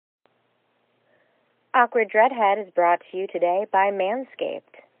Awkward Dreadhead is brought to you today by Manscaped.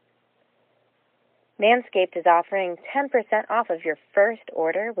 Manscaped is offering 10% off of your first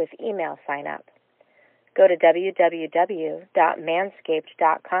order with email sign-up. Go to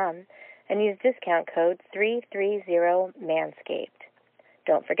www.manscaped.com and use discount code 330MANSCAPED.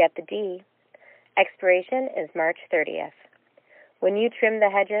 Don't forget the D. Expiration is March 30th. When you trim the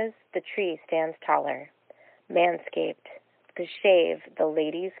hedges, the tree stands taller. Manscaped, the shave the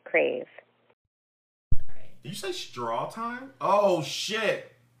ladies crave. Did you say straw time? Oh shit!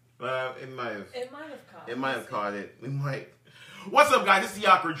 It might have. It might have caught it. We might. What's up, guys? This is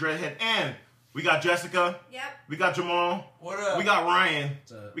the Awkward Dreadhead, and we got Jessica. Yep. We got Jamal. What up? We got Ryan.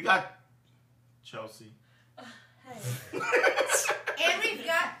 What's up? We got Chelsea. Hey. And we've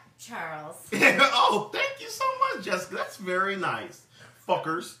got Charles. Oh, thank you so much, Jessica. That's very nice.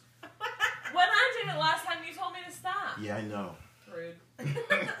 Fuckers. When I did it last time, you told me to stop. Yeah, I know. Rude.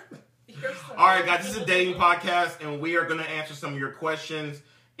 You're so All right, guys. This is a dating podcast, and we are going to answer some of your questions.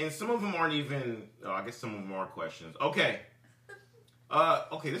 And some of them aren't even. Oh, I guess some of them are questions. Okay.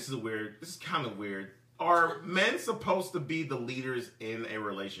 Okay. This is kind of weird. Are men supposed to be the leaders in a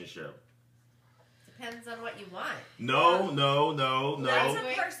relationship? Depends on what you want. No. That's a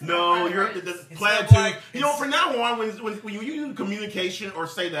personal No, you're preference. the platitude. You know, from now on, when you use communication or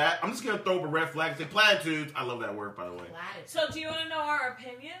say that, I'm just gonna throw up a red flag and say platitudes. I love that word, by the way. Platitude. So, do you want to know our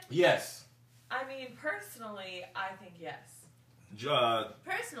opinion? Yes. I mean, personally, I think yes.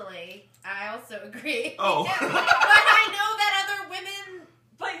 Personally, I also agree. Oh. Yeah, but I know that other women.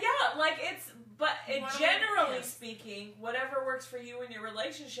 But yeah, like generally Yes. speaking, whatever works for you in your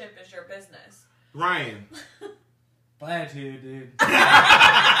relationship is your business. Ryan. Platitude, dude.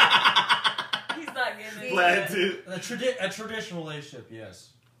 He's not getting it. Platitude. A traditional relationship, yes.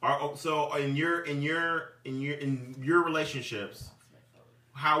 So in your relationships,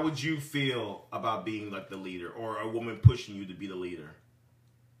 how would you feel about being like the leader, or a woman pushing you to be the leader?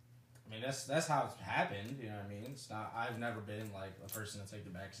 I mean, that's how it's happened. You know what I mean? It's not. I've never been like a person to take the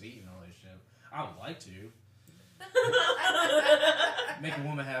back seat in a relationship. I would like to make a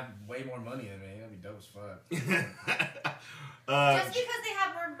woman have way more money than me. That'd be dope as fuck. Just because they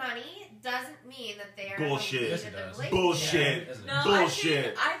have more money doesn't mean that they are Bullshit. the Yes, lead it in the does. relationship. Bullshit. Yeah, No,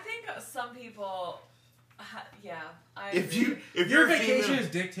 Bullshit. I think some people. Yeah, I If agree. your Your vacation female- is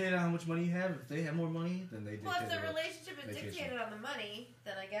dictated on how much money you have. If they have more money, then they dictate. Well, if the it. relationship is vacation. dictated on the money,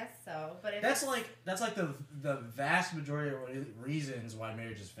 then I guess so. But if That's like the vast majority of reasons why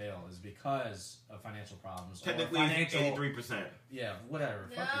marriages fail is because of financial problems. Technically, or financial, 83%. Yeah, whatever.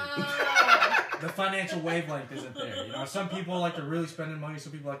 no. Fuck you. The financial wavelength isn't there. You know, some people like to really spend money.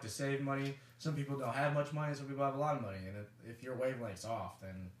 Some people like to save money. Some people don't have much money. Some people have a lot of money. And if your wavelength's off,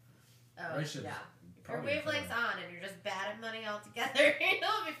 then Oh, relationships yeah. If your probably wavelength's fail. on and you're just bad at money altogether,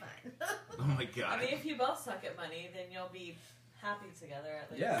 it'll be fine. Oh my god. I mean, if you both suck at money, then you'll be happy together at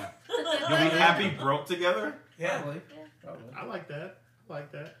least. Yeah. You'll be happy broke together? Probably. Yeah. Probably. I like that.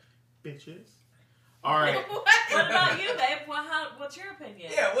 Bitches. Alright. What about you, babe? What's your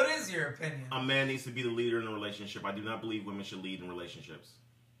opinion? Yeah, what is your opinion? A man needs to be the leader in a relationship. I do not believe women should lead in relationships.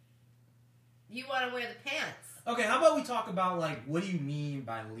 You want to wear the pants. Okay, how about we talk about like what do you mean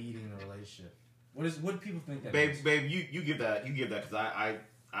by leading a relationship? What do people think that means? Babe, you give that because I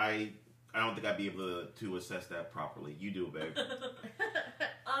don't think I'd be able to assess that properly. You do it, babe.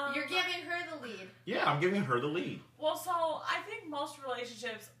 You're giving her the lead. Yeah, I'm giving her the lead. Well, so I think most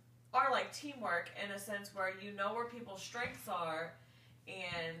relationships are like teamwork in a sense where you know where people's strengths are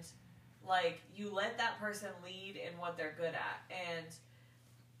and like you let that person lead in what they're good at. And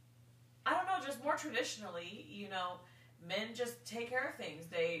I don't know, just more traditionally, you know, men just take care of things.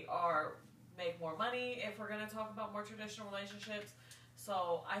 They make more money if we're going to talk about more traditional relationships.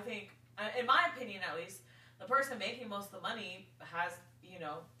 So I think, in my opinion at least, the person making most of the money has, you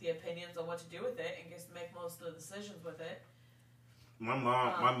know, the opinions on what to do with it and gets to make most of the decisions with it. My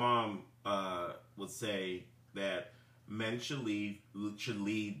mom would say that men should lead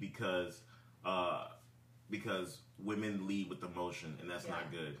because women lead with emotion, and that's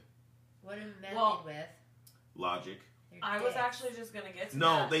not good. What do men Well, lead with? Logic. Their I was dicks. actually just going to get to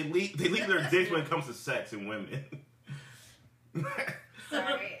No, that. they lead their dicks when it comes to sex and women.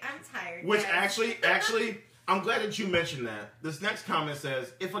 Sorry, I'm tired. Which guys. actually, I'm glad that you mentioned that. This next comment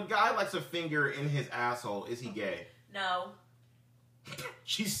says, if a guy likes a finger in his asshole, is he gay? No.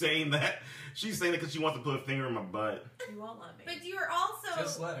 She's saying that because she wants to put a finger in my butt. You won't let me. But you're also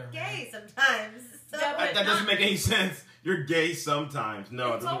Just let her, gay sometimes. So Yeah, but That doesn't make any sense. You're gay sometimes.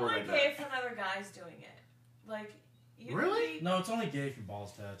 No, it it's doesn't only work like gay that. if another guy's doing it. Like, you Really? No, it's only gay if your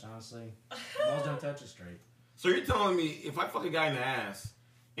balls touch, honestly. Balls don't touch is straight. So you're telling me if I fuck a guy in the ass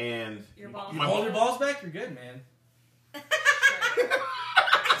and Your balls. my Hold your balls back, you're good, man. Sure.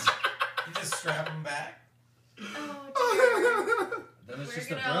 You just strap them back. Oh, Then it's we're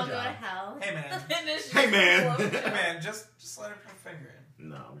just a gonna all go to blowjob. hell. Hey man, And it's just Hey, man. a blowjob. hey man, just let her put a finger in.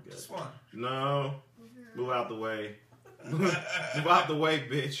 No, I'm good. Just one. No, move out the way. Move out the way,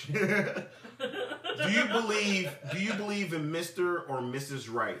 bitch. Do you believe in Mr. or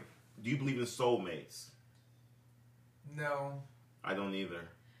Mrs. Right? Do you believe in soulmates? No, I don't either.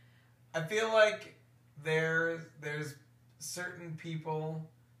 I feel like there's certain people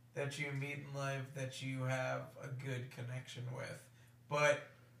that you meet in life that you have a good connection with, but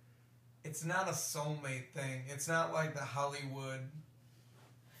it's not a soulmate thing. It's not like the Hollywood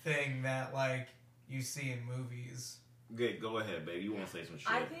thing that like you see in movies. Okay, go ahead, baby. You want to say some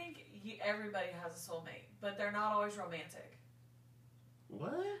shit? I think everybody has a soulmate, but they're not always romantic.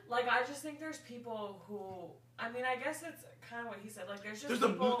 What? Like, I just think there's people who, I mean, I guess it's kind of what he said. Like, there's just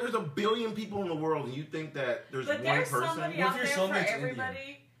There's people. there's a billion people in the world, and you think that there's but one there's person? somebody What out if there your for soulmate's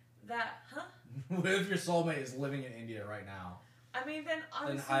everybody that, huh? What if your soulmate is living in India right now? I mean, then In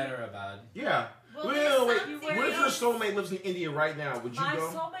honestly, Hyderabad. Yeah. Well, Wait, there's wait. something What if your else. soulmate lives in India right now? Would you my go?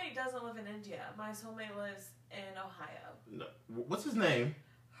 soulmate doesn't live in India. My soulmate lives in Ohio. No. What's his name?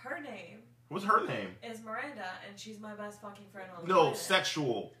 Her name What's her name? is Miranda, and she's my best fucking friend on the No, planet.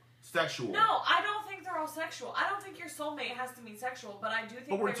 sexual. Sexual. No, I don't think they're all sexual. I don't think your soulmate has to be sexual, but I do think.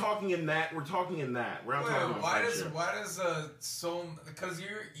 But we're there's- talking in that. We're talking in that. We're not talking about why friendship. does a soul? Because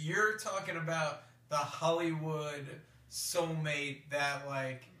you're talking about the Hollywood soulmate that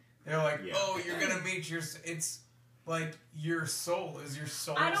like they're like, Yeah. oh, you're gonna meet your. It's like your soul. Is your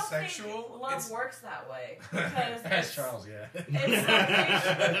soul I don't sexual? think love It's- works that way because That's it's, Charles, yeah.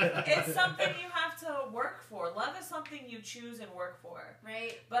 it's something you have to work for. Love is something you choose and work for.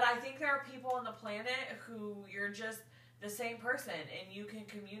 Right? But I think there are people on the planet who you're just the same person and you can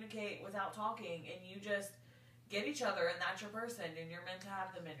communicate without talking and you just get each other and that's your person and you're meant to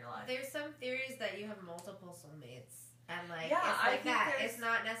have them in your life. There's some theories that you have multiple soulmates. And like, Yeah, it's I like think that. there's- It's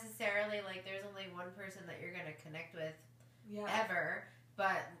not necessarily like there's only one person that you're going to connect with Yeah. ever.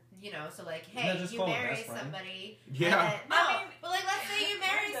 But, you know, so like, Isn't hey, that just you called a marry best friend? somebody. Yeah. And then, no, I mean, but like, let's say you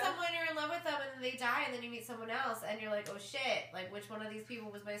marry kinda. someone, you're in love with them, and then they die, and then you meet someone else, and you're like, oh shit, like, which one of these people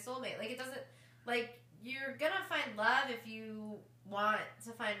was my soulmate? Like, it doesn't, like, you're gonna find love if you want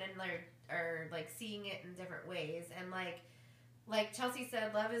to find and learn, or like seeing it in different ways. And like Chelsea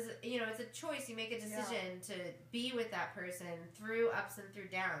said, love is, you know, it's a choice. You make a decision to be with that person through ups and through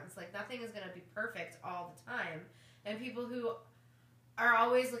downs. Like, nothing is gonna be perfect all the time. And people who are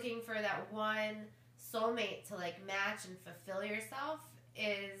always looking for that one soulmate to like match and fulfill yourself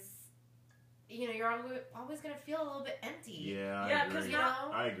is, you know, you're always going to feel a little bit empty. Yeah, Yeah, I 'cause agree. You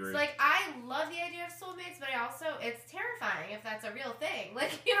know? I agree. It's like, I love the idea of soulmates, but I also, it's terrifying if that's a real thing.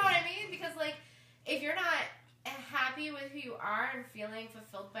 Like, you know what I mean? Because like, if you're not happy with who you are and feeling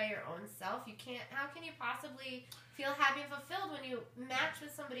fulfilled by your own self, how can you possibly feel happy and fulfilled when you match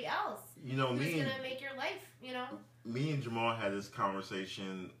with somebody else You know, who's me going and, to make your life, you know? me and Jamal had this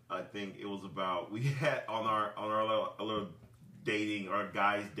conversation. I think it was about, we had on our little dating, our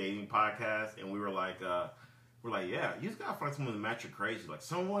guys dating podcast, and we were like, yeah, you just gotta find someone to match your crazy, like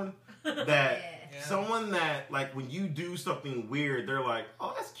someone that, Yeah. someone that, like, when you do something weird, they're like,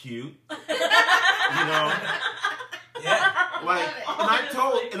 oh, that's cute, you know. Yeah. Like,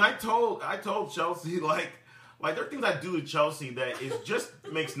 Love it. and I told Chelsea, like there are things I do to Chelsea that is just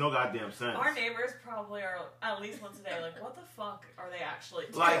makes no goddamn sense. Our neighbors probably are at least once a day like, what the fuck are they actually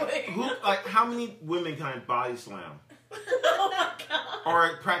doing? Like how many women can I body slam? Oh my god.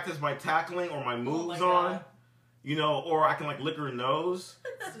 Or practice my tackling or my Oh moves my on? God. You know, or I can like lick her nose,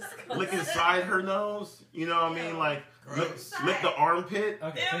 It's disgusting. lick inside her nose. You know what I mean? Like Gross. lick the armpit.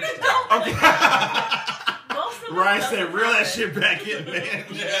 Okay, Damn thanks, it, Charles. don't. Okay. Most of them Ryan doesn't said, reel that happen. shit back in, man.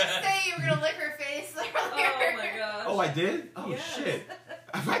 You didn't say you were going to lick her face earlier. Oh my gosh. Oh, I did? Oh, Yes. shit.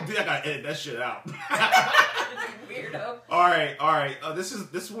 If I did, I gotta edit that shit out. Weirdo. All right.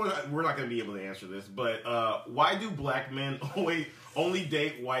 This one we're not gonna be able to answer this, but why do black men only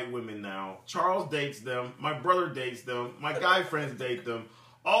date white women now? Charles dates them. My brother dates them. My guy friends date them.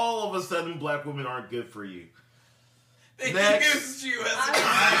 All of a sudden, black women aren't good for you. They Next. used you as a But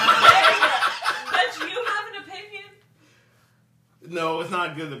you have an opinion? No, it's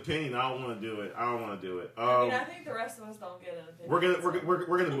not a good opinion. I don't want to do it. I mean, I think the rest of us don't get an opinion. We're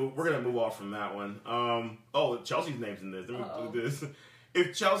gonna move off from that one. Chelsea's name's in this. Let me do this.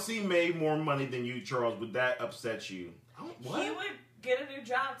 If Chelsea made more money than you, Charles, would that upset you? What? He would get a new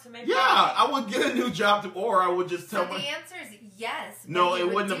job to make Yeah, money. I would get a new job, or I would just So tell the my. answer is yes. No, but he it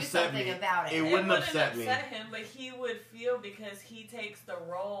would wouldn't do upset something me. about it. It wouldn't upset me. him, but he would feel, because he takes the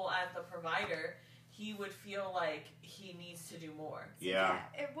role as the provider, he would feel like he needs to do more. Yeah.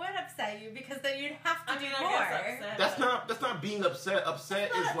 It would upset you because then you'd have to I mean, do I more. guess upset. That's not being upset.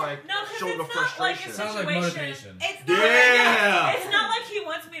 Upset is like No, 'cause showing the it's not like frustration. a Sounds like situation. motivation. It's not Yeah. It's not like he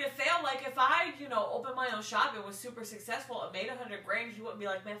wants me to fail. Like, if I, opened my own shop and was super successful and made $100,000, he wouldn't be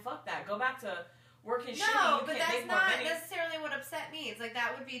like, man, fuck that. Go back to working shitty. No, You but can't that's make more not money. necessarily what upset means. Like,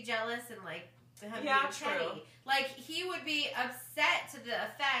 that would be jealous and, like, him Yeah, being true. petty. Like, he would be upset to the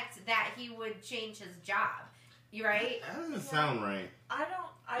effect that he would change his job. You right? That doesn't sound right. I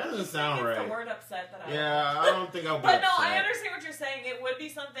That doesn't just sound think it's right. the word upset that I Yeah, I don't think I'll be But no, upset. I understand what you're saying. It would be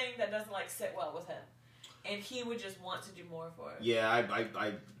something that doesn't, like, sit well with him. And he would just want to do more for it. Yeah,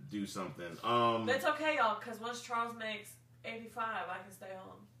 I do something. But it's okay, y'all, because once Charles makes 85, I can stay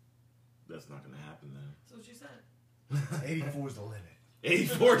home. That's not gonna happen then. That's what you said. 84 is the limit.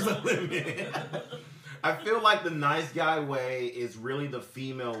 84 is the limit. I feel like the nice guy way is really the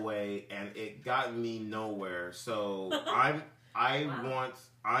female way, and it got me nowhere. So I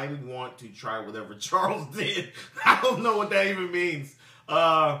want to try whatever Charles did. I don't know what that even means.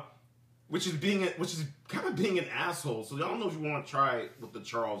 Which is kind of being an asshole. So I don't know if you want to try it with the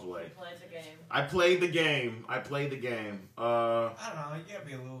Charles way. You played the game. I played the game. I don't know. You gotta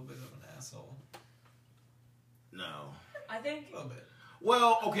be a little bit of an asshole. No. I think... A little bit.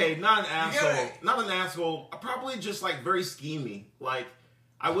 Well, okay, not an asshole. gotta- Not an asshole. Probably just like very schemy. Like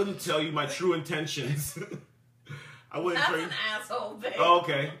I wouldn't tell you my true intentions. I wouldn't That's tell you. an asshole thing. Oh,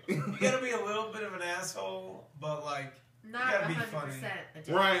 okay. You gotta be a little bit of an asshole, but like Not gotta be 100%. funny. a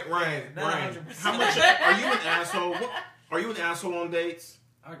joke. Right. Not 100%. How much are you an asshole? Are you an asshole on dates?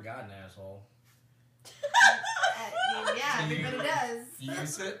 I got an asshole. I mean, yeah, Do you everybody does.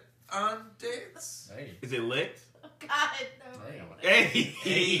 use it on dates. Hey. Is it licked? God, no. Hey.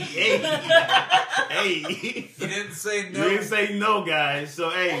 Hey. You didn't say You no. didn't say no, guys. So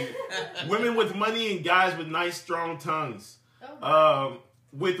hey, women with money and guys with nice strong tongues. Oh,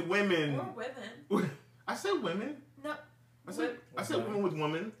 With women. Or women. I said women. no. I said women with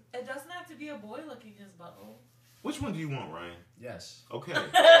women. It doesn't have to be a boy licking his butthole. Which one do you want, Ryan? Yes. Okay. All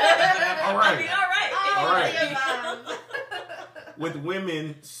right. I mean, all right. Oh, All right. your mom. With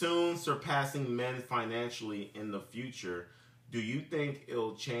women soon surpassing men financially in the future, do you think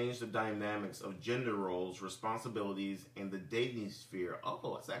it'll change the dynamics of gender roles, responsibilities, and the dating sphere?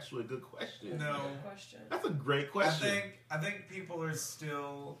 Oh, that's actually a good question. No. Good question. That's a great question. I think people are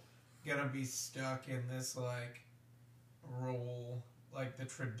still gonna be stuck in this like role, like the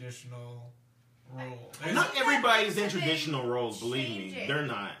traditional role. There's- Not everybody's in Things have traditional been roles, believe me. changing. They're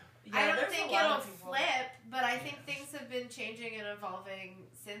not. Yeah, I don't there's think a lot it'll of people. flip, but I think things have been changing and evolving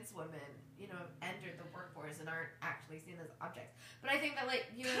since women, entered the workforce and aren't actually seen as objects. But I think that, like,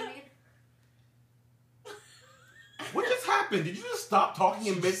 you know what I mean? What just happened? Did you just stop talking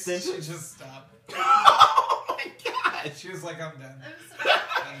in mid She sentence? just stopped. Oh my god! She was like, "I'm done." I'm sorry.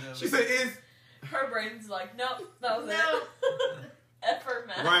 I'm done. She said, "Is Her brain's like, nope, that was No. it. Effort,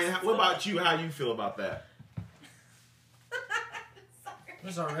 man. Ryan? What about you? How you feel about that?" Sorry.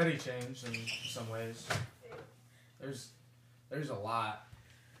 It's already changed in some ways. There's a lot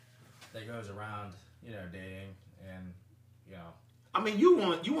that goes around, dating, and I mean, you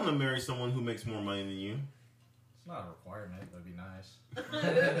want to marry someone who makes more money than you. it's not a requirement, but it'd be nice.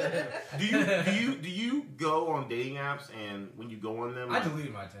 Do you go on dating apps, and when you go on them, I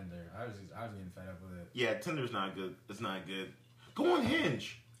deleted my Tinder. I was getting fed up with it. yeah, Tinder's not good. It's not good. Go on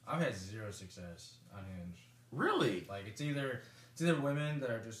Hinge. I've had zero success on Hinge. Really? Like it's either women that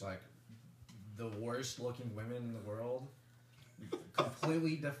are just like the worst looking women in the world,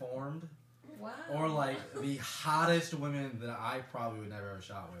 completely deformed, Wow. or like the hottest women that I probably would never have a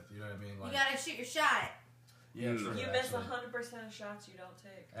shot with. You know what I mean? Like, You gotta shoot your shot. yeah, true, You miss actually. 100% of shots you don't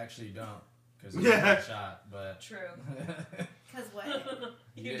take. Actually, you don't, because you didn't take a shot. But True. Because what?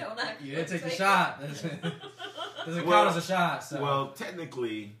 You don't actually you didn't take the take shot. Doesn't count as a shot. So. Well,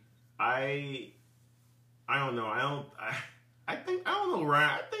 technically, I don't know. I don't know, Ryan.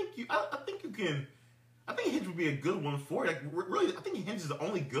 I think you can. I think Hinge would be a good one for it. Like, really, I think Hinge is the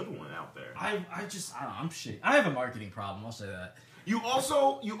only good one out there. I don't know, I'm shit. I have a marketing problem. I'll say that. You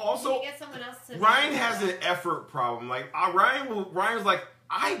also You get someone else to. Ryan has an effort problem. Like Ryan's like,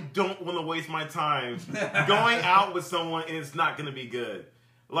 I don't want to waste my time going out with someone and it's not going to be good.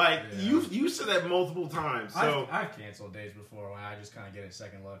 Like Yeah. you said that multiple times. So I've canceled dates before when I just kind of get a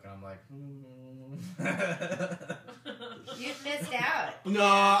second look and I'm like, You've missed out. no,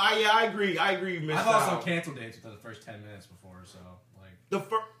 I agree. You missed I've out. also canceled dates within the first 10 minutes before, so like the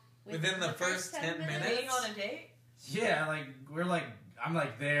first. Within the first 10 minutes? Being on a date? Yeah, like we're like I'm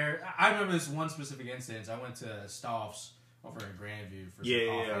like there. I remember this one specific instance. I went to Stoff's over in Grandview for some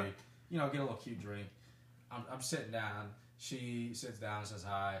coffee. Yeah. You know, get a little cute drink. I'm sitting down. She sits down and says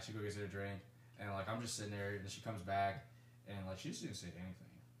hi. She goes get her drink, and like I'm just sitting there, and she comes back, and like she just didn't say anything.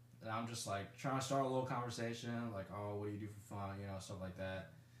 And I'm just like trying to start a little conversation, like, oh, what do you do for fun, you know, stuff like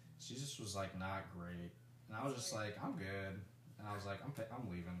that. She just was like not great, and I was just like, I'm good, and I was like, I'm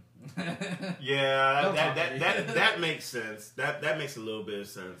leaving. Yeah, that makes sense. That makes a little bit of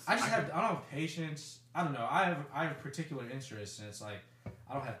sense. I don't have patience. I don't know. I have particular interests, and it's like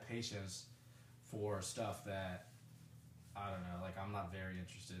I don't have patience for stuff that I don't know. Like I'm not very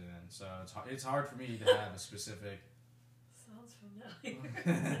interested in, so it's hard for me to have a specific. Sounds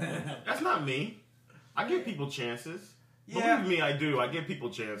familiar. That's not me. I give people chances. Yeah. Believe me, I do. I give people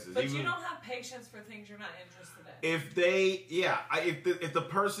chances. But you don't have patience for things you're not interested in. If they, if the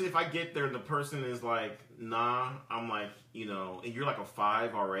person, if I get there and the person is like, nah, I'm like, you know, and you're like a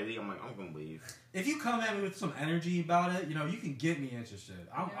 5 already, I'm like, I'm gonna leave. If you come at me with some energy about it, you know, you can get me interested.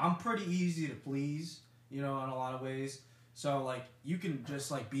 I'm pretty easy to please, you know, in a lot of ways. So like, you can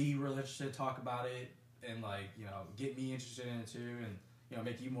just like be real interested, talk about it, and like, you know, get me interested in it too, and you know,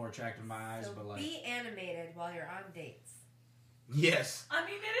 make you more attractive in my eyes. So but like, be animated while you're on dates. Yes. I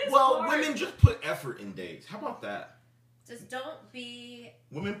mean, it is Well, hard. women just put effort in dates. How about that? Just don't be.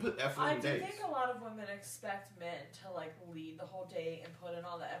 Women put effort I in do dates. think a lot of women expect men to like lead the whole date and put in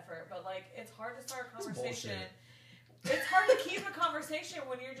all the effort, but like it's hard to start a That's conversation. bullshit. It's hard to keep a conversation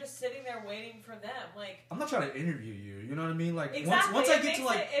when you're just sitting there waiting for them. Like I'm not trying to interview you. You know what I mean? Like exactly, once I get to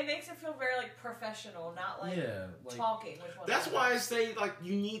like, it makes it feel very like professional, not like like talking with one That's another. why I say like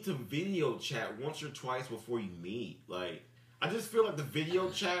you need to video chat once or twice before you meet. Like I just feel like the video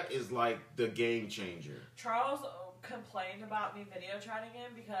chat is like the game changer. Charles complained about me video chatting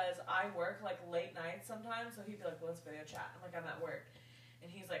him because I work like late nights sometimes, so he'd be like, let's video chat. I'm like, I'm at work. And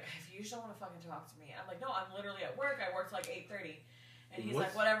he's like, if you just don't want to fucking talk to me. I'm like, no, I'm literally at work. I work till like 8:30. And he's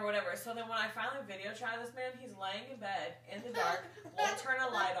like, whatever. So then when I finally video chat this man, he's laying in bed in the dark, won't turn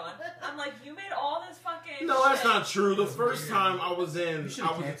a light on. I'm like, you made all this fucking No, that's shit. not true. The first time I was in, You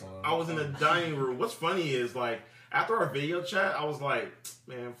should've canceled it. I was in a dining room. What's funny is like after our video chat, I was like,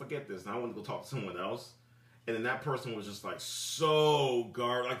 man, forget this. Now I want to go talk to someone else. And then that person was just like so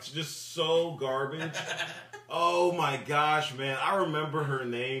just so garbage. Oh my gosh, man. I remember her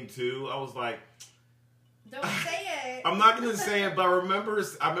name too. I was like, Don't say it. I'm not going to say it, but I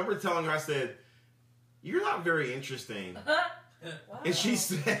remember telling her, I said, you're not very interesting. Wow. And she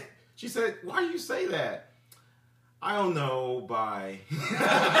said, why do you say that? I don't know, bye.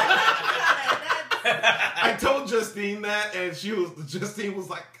 I told Justine that, and Justine was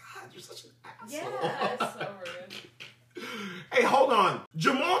like, God, you're such an asshole. Yeah, that's so rude. Hey, hold on.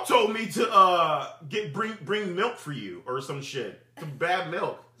 Jamal told me to bring milk for you or some shit. Some bad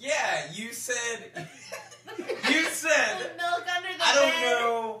milk. Yeah, you said. You Put said. milk under the I don't bed.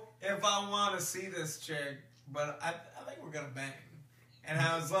 know if I want to see this chick, but I think we're gonna bang. And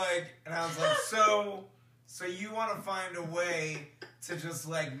I was like, so you want to find a way to just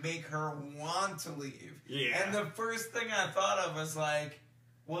like make her want to leave? Yeah. And the first thing I thought of was like,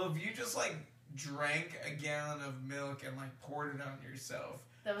 well, if you just like drank a gallon of milk and like poured it on yourself.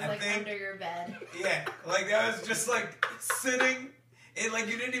 That was I like think- under your bed. Yeah, like that was just like sitting. It like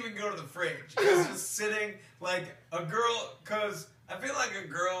you didn't even go to the fridge. It was just sitting like a girl. Cause I feel like a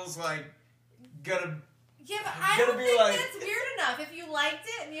girl's like gonna. Yeah, but I Gonna don't be think like- that's weird enough. If you liked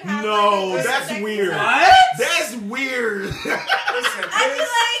it and you have No, like, a that's sex- weird. What? That's weird. Listen, I feel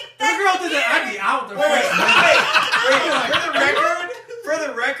like If that's a girl did that, I'd be weird. out the wait. For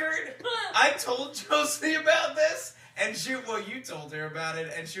the record, I told Josie about this, and you told her about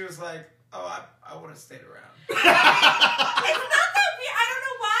it, and she was like, "Oh, I would have stayed around." It's not that weird. I don't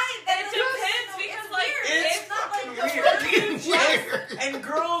know why. It depends, because, it's like, weird. it's not fucking like weird. It's weird. And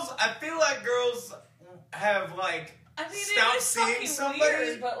girls, I feel like girls have like I mean, stopped it is seeing fucking somebody.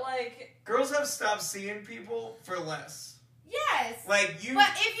 weird, but like, Girls have stopped seeing people for less. Yes. Like you. But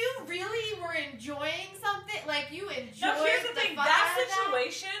if you really were enjoying something, like you enjoyed no, here's the thing, fuck that out of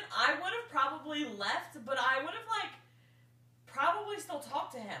situation, I would have probably left, but I would have, like, probably still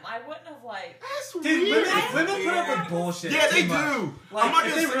talked to him. I wouldn't have, like, That's Dude, weird. women put up with bullshit. Yeah, they too much. do. Like, I'm not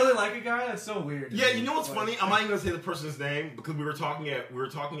if gonna they say- really like a guy, that's so weird. Yeah, you know what's funny? I'm not even gonna say the person's name because we were talking at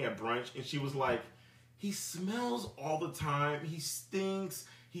brunch, and she was like, "He smells all the time. He stinks.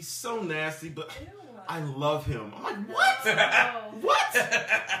 He's so nasty, but ew. I love him." I'm like, "What? No. What?"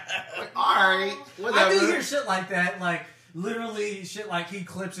 Like, all right, I whatever. do hear shit like that, like literally shit like he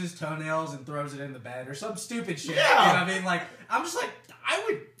clips his toenails and throws it in the bed or some stupid shit. Yeah. You know what I mean? Like, I'm just like, I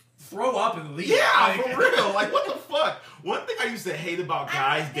would throw up and leave. Yeah, Like, for real. Like, what the fuck? One thing I used to hate about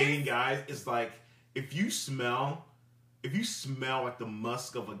guys I- dating guys is like, if you smell like the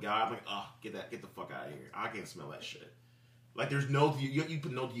musk of a guy, I'm like, oh, get the fuck out of here. I can't smell that shit. Like, there's no, you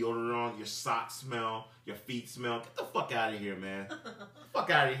put no deodorant on, your socks smell, your feet smell. Get the fuck out of here, man. Get the fuck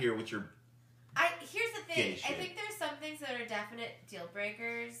out of here with your Here's the gay thing. shit. I think there's some things that are definite deal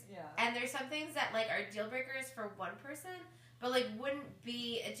breakers, Yeah. and there's some things that like are deal breakers for one person, but like wouldn't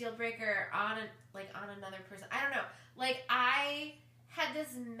be a deal breaker on another person. I don't know. Like I had this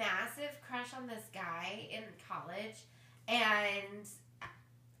massive crush on this guy in college, and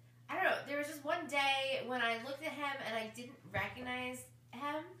I don't know. There was just one day when I looked at him and I didn't recognize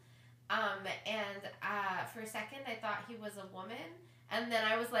him, and for a second I thought he was a woman. And then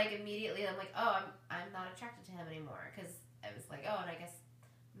I was like, immediately, I'm like, oh, I'm not attracted to him anymore. Because I was like, oh, and I guess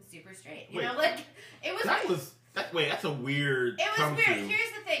I'm super straight. You know, like, it was... that's a weird... It was weird.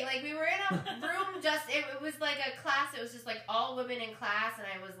 Here's the thing. Like, we were in a room it was like a class. It was just like all women in class. And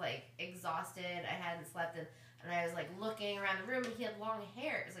I was like exhausted. I hadn't slept. And I was like looking around the room. And he had long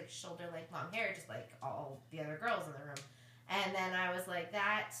hair. It was like shoulder-length long hair. Just like all the other girls in the room. And then I was like,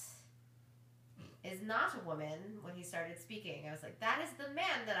 that... is not a woman. When he started speaking, I was like, that is the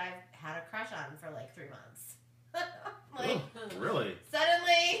man that I've had a crush on for like 3 months. Like, really?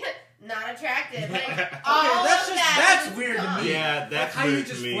 Suddenly, not attracted. Like, okay, that's weird to me. Yeah, that's how weird you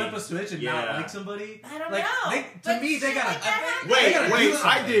just to me. flip a switch and not like somebody. I don't like, know. To me, they gotta. Wait, do I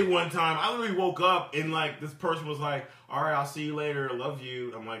something. did one time. I literally woke up and like this person was like, "All right, I'll see you later. I love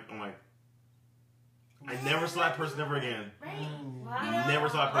you." I'm like, I never saw that person ever again. Right. Wow. You know? Never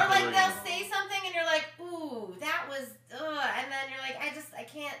saw that Or person like ever they'll again. say something and you're like, ooh, that was and then you're like, I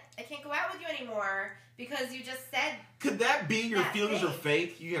can't go out with you anymore because you just said. Could that be your That feelings are thing.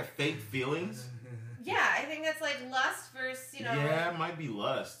 fake? You have fake feelings? Yeah, I think that's like lust versus Yeah, it might be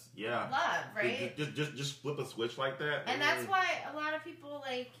lust. Yeah. love, right? Just flip a switch like that. And that's why a lot of people,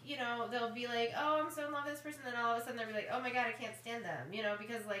 like, they'll be like, oh, I'm so in love with this person, and then all of a sudden they'll be like, oh my god, I can't stand them,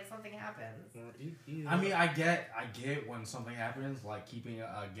 because, like, something happens. I mean, I get when something happens, like keeping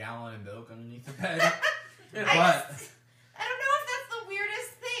a gallon of milk underneath the bed. But I don't know if that's the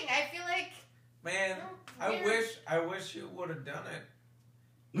weirdest thing. I feel like... Man, weird. I wish you would have done it.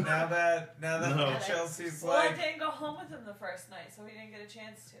 Now that No. Chelsea's Well, I like... didn't go home with him the first night, so he didn't get a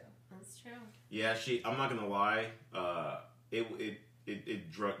chance to. That's true. Yeah, I'm not gonna lie.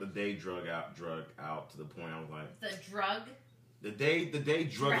 It drug out to the point I was like The drug? the day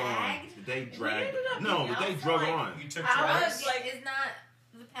drug on. The day We dragged. ended up No, being the out day for, drug like, on. You took Hours, drugs? like- is not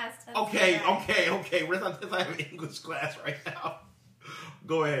the past tense. Okay. We're not I have an English class right now.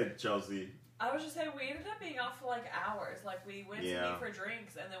 Go ahead, Chelsea. I was just saying, we ended up being out for like hours. Like, we went to meet for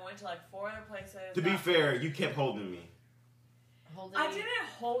drinks and then went to like 4 other places. To be fair, you kept holding me. Holding I you. didn't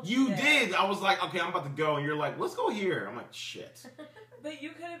hold You there. did. I was like, okay, I'm about to go, and you're like, let's go here. I'm like, shit. But you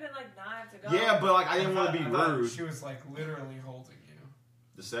could have been like, nah, I have to go. Yeah, but like, I didn't want to be I thought rude. She was like literally holding you.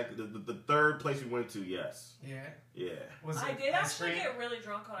 The third place we went to, yes. Yeah. Was I it did ice actually cream? get really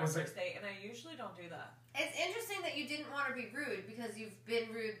drunk on our Was it- first date, and I usually don't do that. It's interesting that you didn't want to be rude because you've been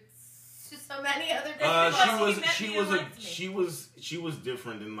rude to so many other things. She was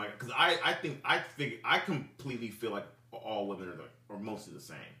different than like, because I completely feel like all women are or mostly the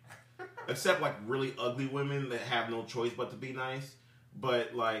same, except like really ugly women that have no choice but to be nice.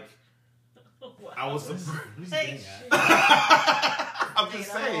 But like, Wow. I was. what is he getting at?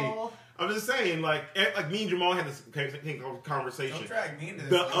 I'm just saying, like me and Jamal had this conversation. Don't drag me into this.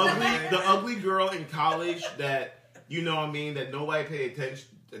 The ugly girl in college that that nobody paid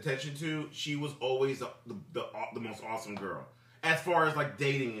attention to. She was always the most awesome girl as far as like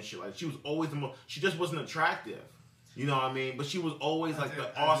dating and shit. Like she was always the most. She just wasn't attractive. You know what I mean? But she was always like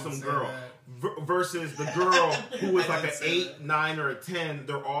the awesome girl. Versus the girl who was like an 8, 9, or a 10.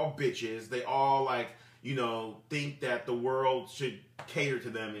 They're all bitches. They all like think that the world should cater to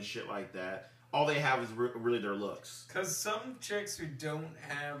them and shit like that. All they have is really their looks. Because some chicks who don't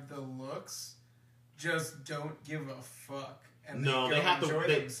have the looks just don't give a fuck. And No, they have enjoy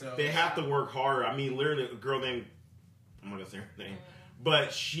to. themselves. They have to work harder. I mean, literally, a girl named I'm not gonna say her name,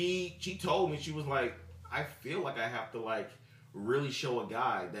 but she told me, she was like, I feel like I have to like really show a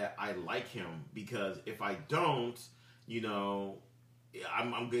guy that I like him, because if I don't,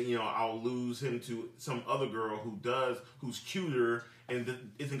 I'm gonna, I'll lose him to some other girl who's cuter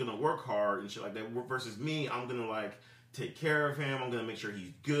and isn't gonna work hard and shit like that. Versus me, I'm gonna like take care of him. I'm gonna make sure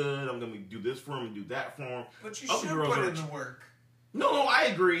he's good. I'm gonna do this for him and do that for him. But you Other should girls put are- in the work. No, I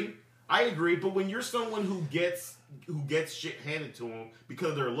agree. But when you're someone who gets shit handed to them because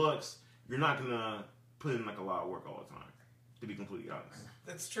of their looks, you're not gonna put in like a lot of work all the time. To be completely honest.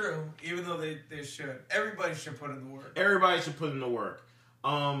 That's true. Even though they should. Everybody should put in the work. Everybody should put in the work.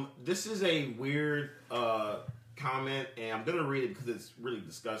 This is a weird comment, and I'm gonna read it because it's really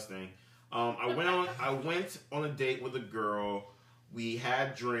disgusting. I went on a date with a girl. We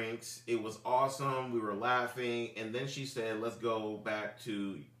had drinks. It was awesome. We were laughing, and then she said, "Let's go back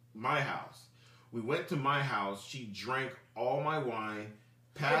to my house." We went to my house. She drank all my wine,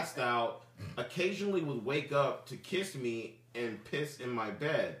 passed out. Occasionally would wake up to kiss me and piss in my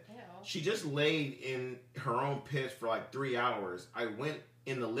bed. Ew. She just laid in her own piss for like 3 hours. I went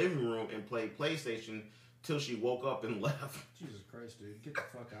in the living room and played PlayStation till she woke up and left. Jesus Christ, dude. Get the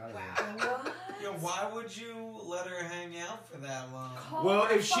fuck out of here. What? Yo, why would you let her hang out for that long? Call Well,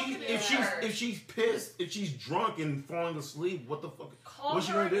 her if fucking she's pissed, if she's drunk and falling asleep, what the fuck? Call What's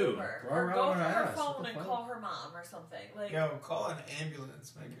she her gonna do? Uber, Throw her or out go on for her her ass. phone What the and fuck? call her mom or something. Like, Yo, call an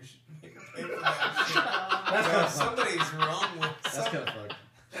ambulance. Make her pay for that shit. That's Yo, kinda somebody's wrong with That's some- kind of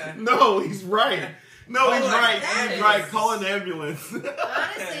fucked. No, he's right. No, he's Oh, right. that He's right. is- Call an ambulance.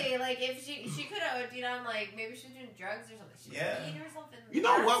 Honestly, like if she could have OD'd on like maybe she's doing drugs or something. She Yeah. peed herself in. You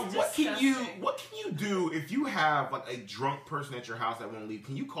know That's what? disgusting. What can you do if you have like a drunk person at your house that won't leave?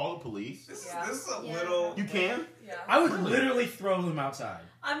 Can you call the police? This Yeah. is a Yeah. little. You can. yeah. I would Really? literally throw them outside.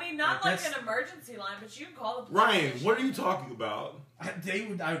 I mean, not Like, like that's- an emergency line, but you can call the police Ryan, station. what are you talking about?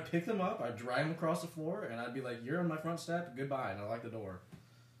 I would pick them up, I'd drag them across the floor, and I'd be like, "You're on my front step. Goodbye," and I lock the door.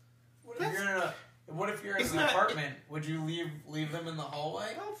 What if you're in It's an not- apartment? Would you leave them in the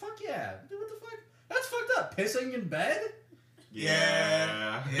hallway? Oh fuck yeah, dude! What the fuck? That's fucked up. Pissing in bed?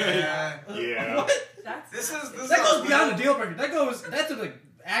 Yeah. Yeah. What? That's This is That goes a beyond the deal breaker. That's an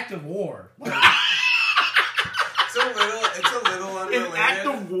act of war. Like, It's a little An unrelated. act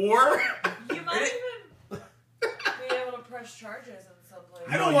of war? You might even be able to press charges in some places.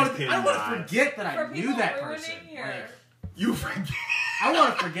 I don't No, want you to. I don't want to cannot. forget that For I knew people that ruining person. your- Like, You forget. I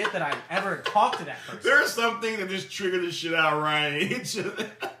want to forget that I ever talked to that person. There are some things that just trigger the shit out of Ryan. It's just,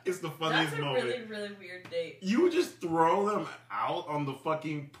 it's the funniest That's a moment. really, really weird date. You would just throw them out on the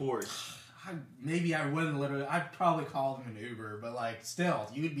fucking porch. Maybe I wouldn't literally. I'd probably call them an Uber, but like, still,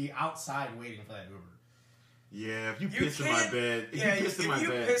 you would be outside waiting for that Uber. Yeah, if you You piss in my can't- bed, if Yeah, you piss if in my you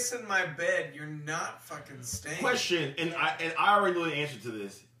bed. piss in my bed, you're not fucking staying. Question, and I already know the answer to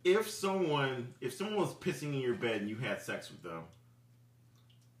this. If someone was pissing in your bed and you had sex with them,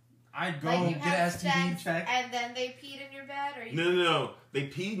 I'd go Like you get had an STD sex check. and then they peed in your bed, or you? no, they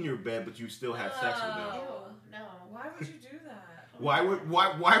peed in your bed, but you still had sex with them. Ew, Oh. no. Why would you do that? Why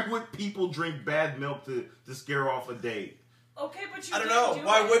would people drink bad milk to scare off a date? Okay, but you I don't didn't know. do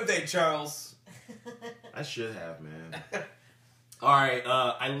Why it. would they, Charles? I should have, man. All right,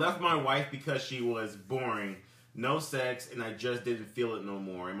 I left my wife because she was boring, no sex, and I just didn't feel it no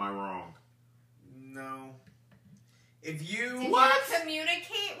more. Am I wrong? No. If you Did What? you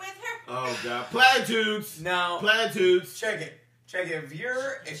communicate with her? Oh god, platitudes, no, platitudes. check it. If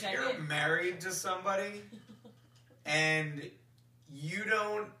you're Check you're it. married to somebody and you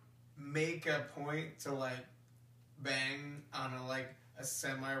don't make a point to like bang on a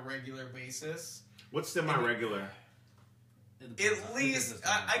semi-regular basis, What's semi-regular? at least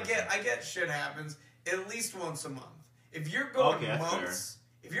I get shit happens at least once a month. If you're going Okay, that's months,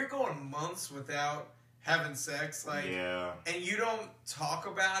 if you're going months without having sex, like, Yeah. and you don't talk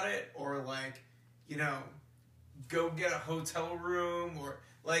about it or like, you know, go get a hotel room or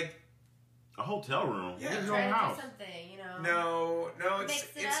like, A hotel room. Yeah. Where's your Try own to house? do something, you know. no, Mix it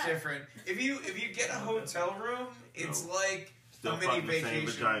it's up. different. If you get a hotel room, it's like Still a mini fucking the same vacation.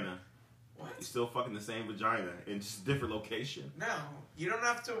 vagina. What? You're still fucking the same vagina in just a different location. No, you don't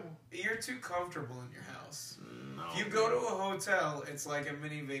have to. You're too comfortable in your house. No. If you go to a hotel, it's like a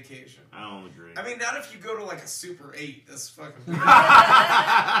mini vacation. I don't agree. I mean, not if you go to like a Super 8. That's fucking weird.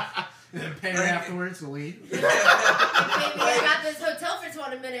 And pay her afterwards to leave. Maybe I got this hotel for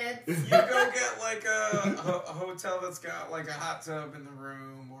 20 minutes. You go get like a hotel that's got like a hot tub in the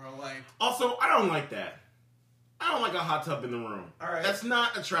room or like. Also, I don't like that. I don't like a hot tub in the room. All right. That's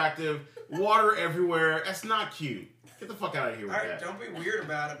not attractive. Water everywhere. That's not cute. Get the fuck out of here All with right, that. don't be weird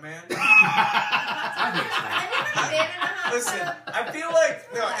about it, man. I've never been in a hot Listen, tub. I feel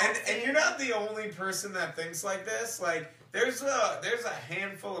like no, and you're not the only person that thinks like this. Like, there's a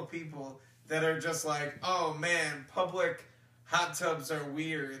handful of people that are just like, oh man, public hot tubs are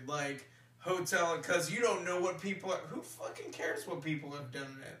weird. Like hotel, because you don't know what people. Who fucking cares what people have done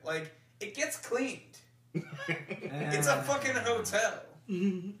in it? Like, it gets cleaned. It's a fucking hotel.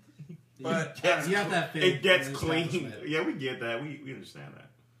 But You have that thing. It gets in the cleaned. establishment. Yeah, we get that. We understand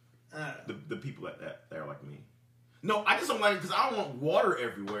that. The people that are like me. No, I just don't like it because I don't want water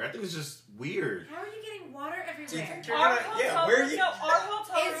everywhere. I think it's just weird. How are you getting water Do you everywhere. think you're Our gonna? hotel Yeah, where are room, you? no, our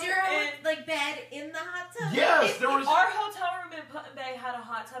hotel room Is your in, bed in the hot tub? Yes, there was. our hotel room in Put in Bay had a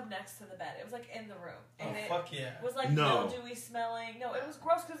hot tub next to the bed. It was like in the room, Oh and it fuck yeah! was like No. mildewy smelling. No, it was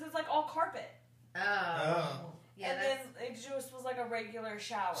gross because it's like all carpet. Oh. Yeah, and then that's... it just was like a regular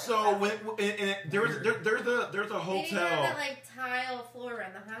shower. So That's- there's a They didn't have hotel. that, like, tile floor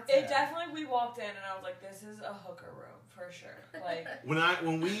around the hot tub. it definitely, we walked in and I was like, this is a hooker room for sure. Like, When I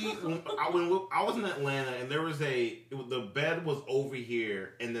was in Atlanta and there was the bed was over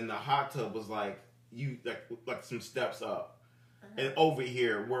here and then the hot tub was like some steps up. And over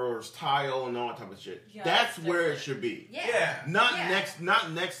here, where it's tile and all that type of shit. Yeah, That's it's where it different. should be. Yeah. Not Yeah.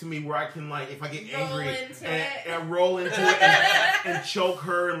 next to me where I can like if I get Roll angry into and, it. and roll into it and choke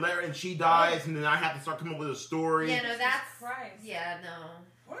her and let her and she dies and then I have to start coming up with a story. Yeah, no, that's... Christ. Yeah, no.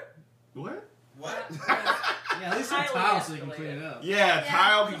 What? What? What? Yeah, at least some Highly tile so you can escalated. clean it up. Yeah, Yeah.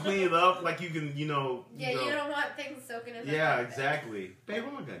 tile can clean it up like you can, Yeah, you don't want things soaking in the Yeah, carpet. exactly. Babe,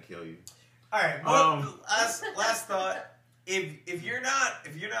 I'm not gonna kill you. All right. Well, last thought. If you're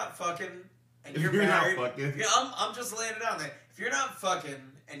not fucking and If you're you're not married, fucking. yeah, I'm just laying it out there. If you're not fucking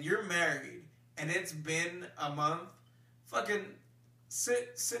and you're married and it's been a month, fucking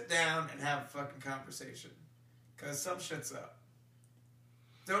sit down and have a fucking conversation, cause some shit's up.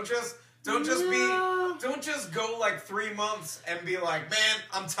 Don't just go like 3 months and be like, man,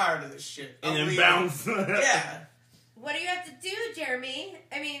 I'm tired of this shit. I'm And then leaving." bounce. Yeah. What do you have to do, Jeremy?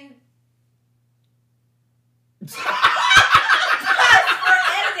 I mean...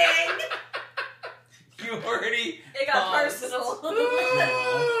 editing. You already. It got Pause. personal.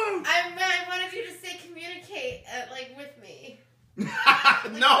 I wanted you to say communicate, with me. Like, What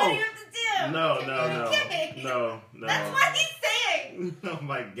do you No. have to do? No. Communicate. No. That's what he's saying. Oh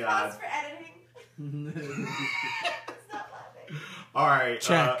my Pause god. for editing. Stop laughing. All right.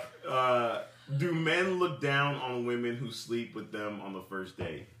 Check. Do men look down on women who sleep with them on the first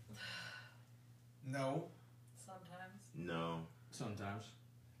date? No. Sometimes. No. Sometimes.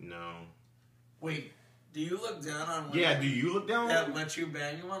 No. Wait. Do you look down on women Yeah. Do you look down on that them? let you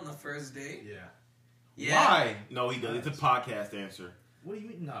bang you on the first date? Yeah. Yeah. Why? No, he does. It's a podcast answer. What do you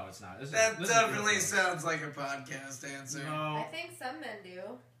mean? No, it's not. That definitely sounds like a podcast answer. I No. think some men do.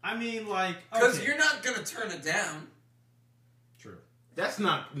 I mean, like... Because okay. you're not going to turn it down. True. That's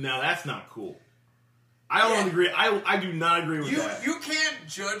not cool. I don't Yeah. agree. I do not agree with You that. you can't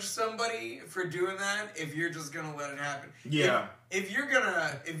judge somebody for doing that if you're just going to let it happen. Yeah. If you're going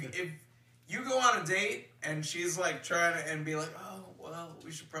to... If you go on a date and she's like trying to... And be like, oh, well,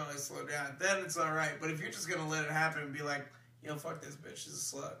 we should probably slow down. Then it's alright. But if you're just going to let it happen and be like, yo, fuck this bitch. She's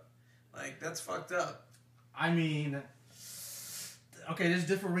a slut. Like, that's fucked up. I mean, okay, there's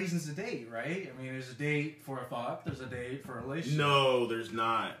different reasons to date, right? I mean, there's a date for a fuck, there's a date for a relationship. No, there's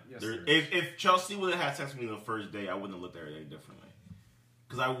not. Yes, There- there is. if Chelsea would have had sex with me on the first day, I wouldn't have looked at her any differently.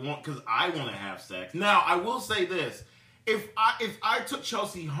 Because I want to have sex. Now, I will say this: if I took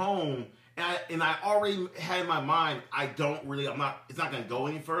Chelsea home and I already had in my mind, it's not going to go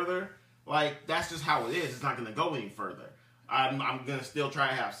any further. Like, that's just how it is. It's not going to go any further. I'm going to still try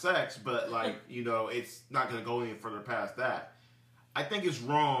to have sex, but it's not going to go any further past that. I think it's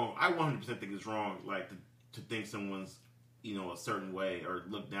wrong. I 100% think it's wrong, like, to think someone's, a certain way or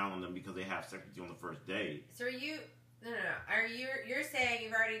look down on them because they have sex with you on the first date. So are you... No. Are you're saying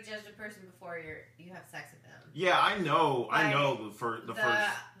you've already judged a person before you have sex with them? Yeah, I know. I Like, know the first. The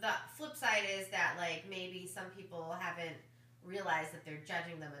flip side is that, like, maybe some people haven't realized that they're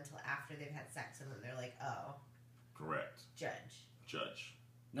judging them until after they've had sex, and then they're like, oh, Correct. judge.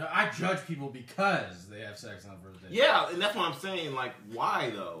 No, I judge people because they have sex on the first date. Yeah, and that's what I'm saying. Like, why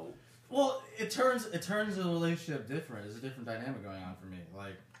though? Well, it turns the relationship different. There's a different dynamic going on for me.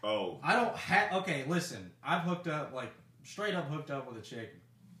 Like, Oh, I don't have... Okay, listen. I've straight up hooked up with a chick,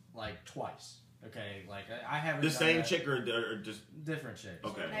 like, twice. Okay? Like, I haven't the done same that. chick or just Different chicks.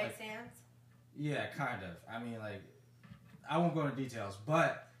 Okay. Night stands? Yeah, kind of. I mean, like, I won't go into details,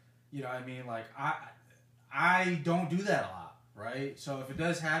 but, I mean, like, I don't do that a lot, right? So if it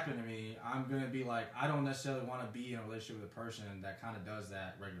does happen to me, I'm going to be like, I don't necessarily want to be in a relationship with a person that kind of does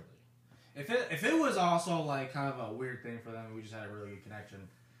that regularly. If it was also, like, kind of a weird thing for them and we just had a really good connection,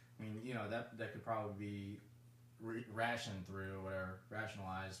 I mean, that could probably be rationed through or whatever,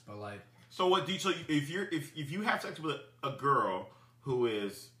 rationalized, but, like... So what do you? So if you have sex with a girl who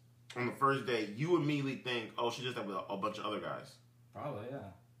is on the first date, you immediately think, oh, she just had with a bunch of other guys. Probably, yeah.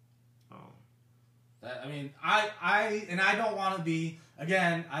 Oh. I mean, I don't want to be,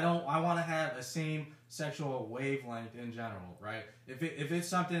 again, I want to have a same sexual wavelength in general, right? If it's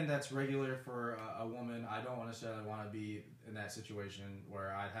something that's regular for a woman, I don't necessarily want to be in that situation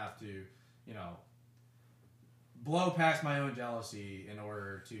where I'd have to, blow past my own jealousy in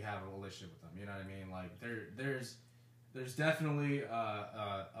order to have a relationship with them. You know what I mean? Like there's definitely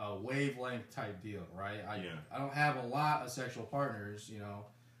a wavelength type deal, right? I don't have a lot of sexual partners. You know,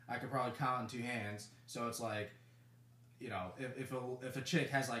 I could probably count on 2 hands. So it's like, you know, if a chick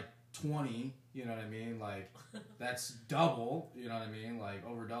has like 20, you know what I mean? Like that's double. You know what I mean? Like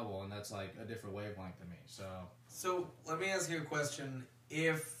over double, and that's like a different wavelength to me. So let me ask you a question.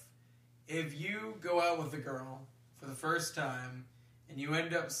 If you go out with a girl for the first time and you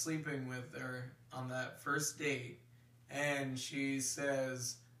end up sleeping with her on that first date and she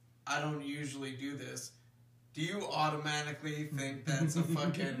says, I don't usually do this, do you automatically think that's a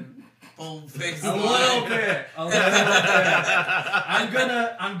fucking bold-faced A lie? little bit.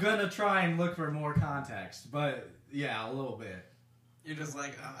 I'm gonna try and look for more context, but yeah, a little bit. You're just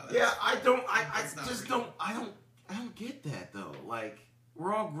like, Yeah, I don't get that though. Like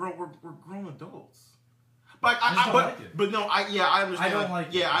we're all grown, we're grown adults. But I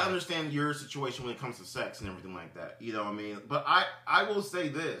understand. I understand your situation when it comes to sex and everything like that. You know what I mean? But I will say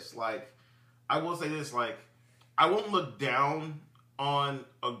this, like I won't look down on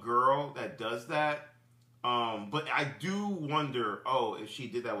a girl that does that. But I do wonder, if she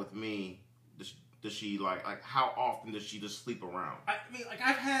did that with me, does she like how often does she just sleep around? I mean, like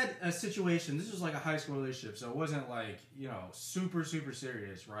I've had a situation. This was like a high school relationship, so it wasn't like, you know, super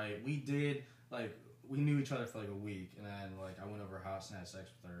serious, right? We knew each other for like a week, and then like I went over her house and had sex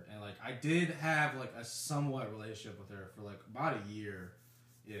with her, and like I did have like a somewhat relationship with her for like about a year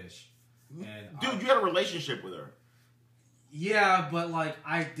ish. And dude, you had a relationship with her. Yeah, but like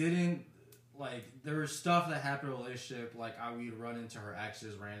I didn't. Like, there was stuff that happened in a relationship, like, we'd run into her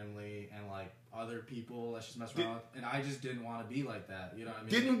exes randomly, and, like, other people that she's messing around with, and I just didn't want to be like that, you know what I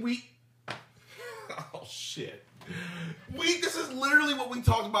mean? Didn't we... Oh, shit. This is literally what we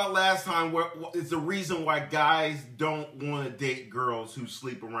talked about last time, where it's the reason why guys don't want to date girls who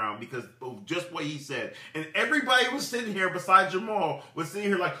sleep around, because of just what he said. And everybody was sitting here, besides Jamal, was sitting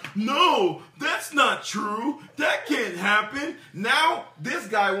here like, no, that's not true. That can't happen. Now, this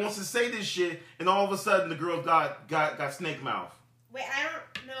guy wants to say this shit, and all of a sudden, the girl got snake mouth. Wait, I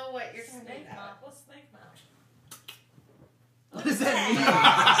don't know what you're talking Snake about. mouth. What's snake mouth? What does that mean?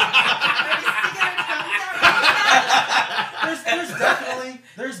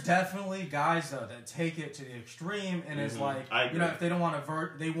 There's definitely guys though that take it to the extreme, and it's like, you know, if they don't want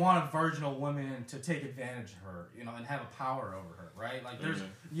they want a virginal woman to take advantage of her, you know, and have a power over her, right? Like there's,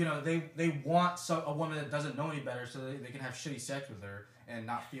 you know, they want a woman that doesn't know any better, so they can have shitty sex with her and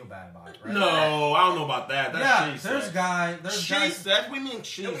not feel bad about it, right? No, I don't know about that. That's there's guys. Shitty sex? We mean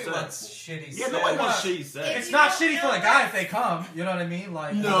shitty Nobody sex. wants shitty sex. Yeah, nobody wants shitty sex. It's not shitty for the guy if they come. You know what I mean?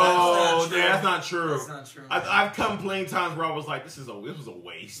 Like no, that's not true. That's not true. I've come plenty times where I was like, this was a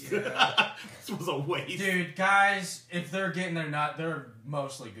waste. Yeah. This was a waste. Dude, guys, if they're getting their nut, they're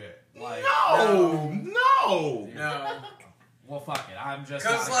mostly good. Like no. Well, fuck it. I'm just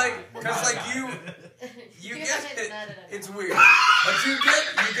because you You get haven't it. nutted enough. It's weird, but you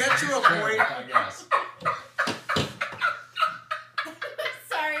get to a point. I guess.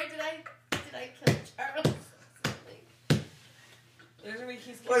 Sorry, did I kill Charles? There's gonna be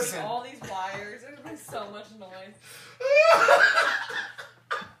keys Listen. kicking all these wires. There's gonna be so much noise.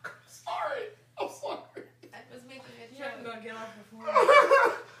 Sorry. I'm sorry. I was making a You're joke. gonna get off the floor.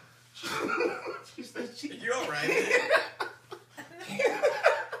 She said You alright?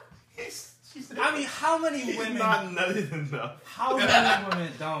 I mean, how many He's women? not nutted enough. How many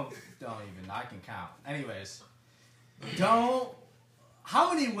women don't even? I can count. Anyways,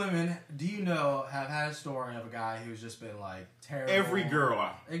 how many women do you know have had a story of a guy who's just been like terrible? Every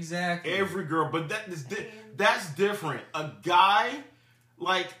girl. Exactly. Every girl. But that's different. A guy,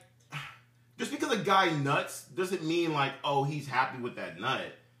 like, just because a guy nuts doesn't mean like, oh, he's happy with that nut.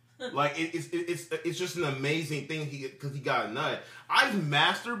 Like it's just an amazing thing because he got a nut. I've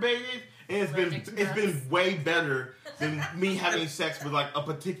masturbated and it's been way better than me having sex with like a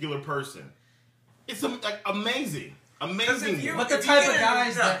particular person. It's like amazing. Amazing. But the type of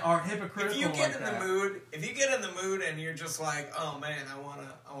guys that are hypocritical. If you get like in that, the mood, and you're just like, oh man, I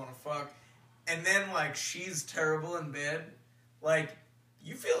wanna fuck, and then like she's terrible in bed, like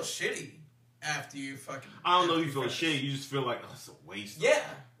you feel shitty after you fucking. I don't know if you feel shitty. You just feel like, oh, it's a waste. Yeah.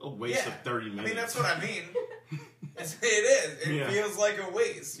 A waste of 30 minutes. I mean, that's what I mean. It is. It Yeah. feels like a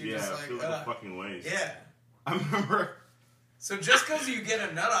waste. You're Yeah, just it like, feels like a fucking waste. Yeah. I remember. So just because you get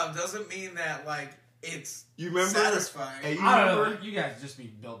a nut off doesn't mean that like it's You remember? satisfying. Hey, you I don't remember? know. You guys just be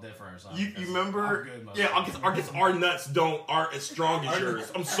built different or something. You 'cause remember? I'm good most Yeah, of the time. I guess our nuts aren't as strong as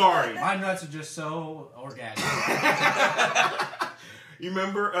yours. I'm sorry. My nuts are just so organic. You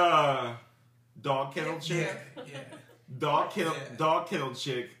remember dog kennel chick. Yeah. Dog kennel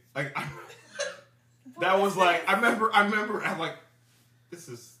chick. Like that was What is like I remember I'm like, this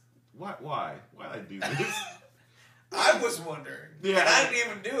is why did I do this? I was wondering. Yeah. And I didn't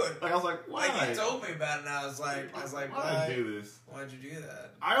even do it. Like I was like, why? Like, you told me about it, and I was like, why did why? I do this? Why'd you do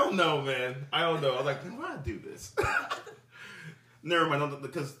that? I don't know, man. I don't know. I was like, why did I do this? Never mind,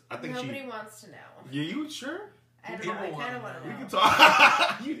 because I think Nobody wants to know. Yeah, you sure? I don't know. I People kind of want want to to We know. can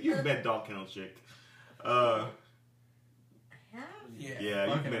talk. you met dog kennel chick. Have? Yeah. Yeah,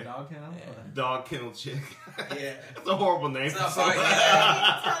 you Fucking a met dog kennel? Yeah. dog kennel chick. Yeah. That's a horrible name. It's for not someone.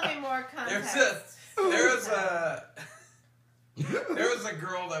 funny. Tell me more context. There was a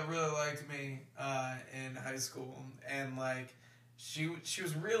girl that really liked me in high school, and like she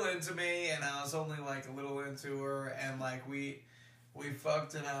was real into me, and I was only like a little into her, and like we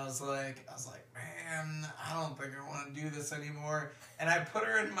fucked, and I was like, man, I don't think I want to do this anymore. And I put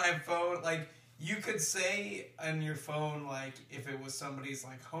her in my phone. Like, you could say on your phone, like, if it was somebody's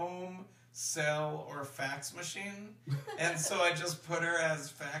like home, cell, or fax machine. And so I just put her as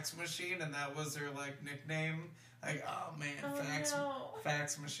fax machine, and that was her like nickname. Like, oh man,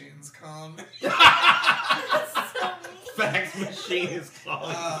 fax machine's calling me. That's so mean. Fax machine is calling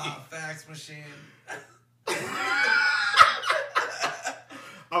me. Fax machine.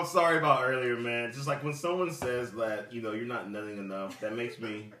 I'm sorry about earlier, man. Just like when someone says that, you know, you're not nutting enough, that makes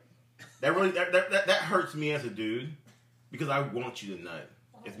me, that hurts me as a dude, because I want you to nut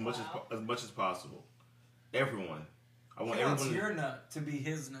as much as possible. Everyone, I want He wants everyone. your nut to be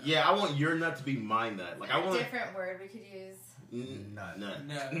his nut. Yeah, I want your nut to be my nut. Like I A want different word we could use. nut. Nut.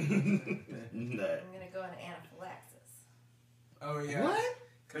 Nut. I'm gonna go into anaphylaxis. Oh yeah. What?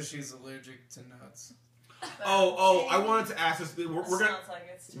 Because she's allergic to nuts. Oh! I wanted to ask this. We're gonna Sounds like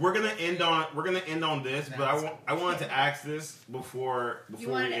it's we're gonna end on this, but I wanted to ask this before You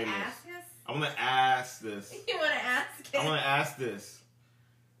we wanted end to this. ask us? I want to ask this. You want to ask it? I want to ask this,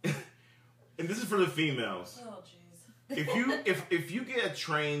 and this is for the females. Oh jeez. If you get a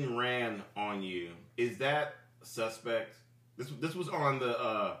train ran on you, is that suspect? This was on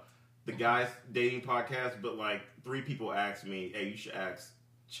the guys dating podcast, but like 3 people asked me, "Hey, you should ask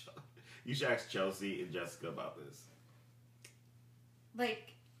Chelsea and Jessica about this."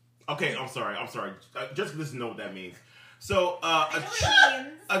 Like, Okay, I'm sorry. Jessica doesn't know what that means. So I know what it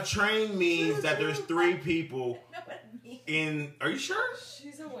means. a train means that there's 3 people I know what it means. in. Are you sure?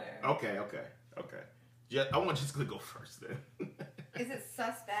 She's aware. Okay. Yeah, I want Jessica to go first then. Is it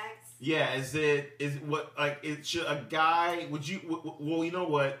suspects? Yeah, is what like it should a guy would you well you know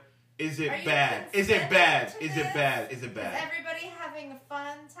what is it Are you bad is it bad consenting is to it this? bad is it Is bad everybody having a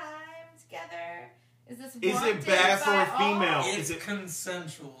fun time together? Is this is it wanted bad for by a female all? It's is it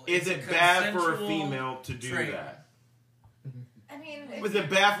consensual. is It's it a bad for a consensual female to do train. that? I mean, Is it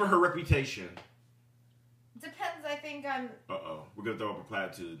bad for her reputation? depends, I think, on... We're gonna throw up a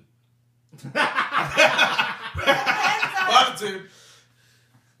platitude. Platitude.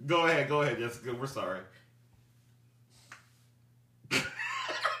 Go ahead, Jessica. We're sorry.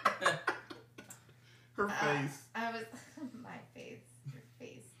 Her face. I was... My face. Your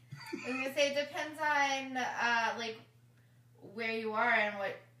face. I was gonna say, it depends on, like, where you are and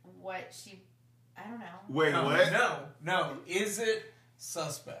what she... I don't know. Wait, what? No. Is it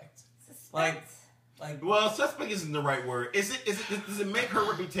suspect? Suspect? Like, Well, suspect isn't the right word. Does it make her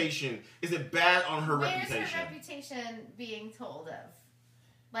reputation? Is it bad on her Where's reputation? her reputation being told of?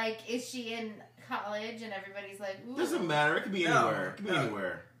 Like, is she in college and everybody's like, ooh. Doesn't matter. It could be No, anywhere. It could be no.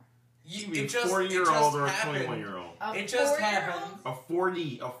 anywhere. It you, could be it a just 40-year-old or a happened. 21-year-old. A It just 4-year-old? happened. A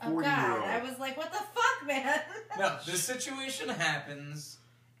 40 Oh, year God. old. I was like, what the fuck, man? No, the situation happens,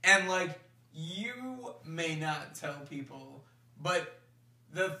 and like you may not tell people, but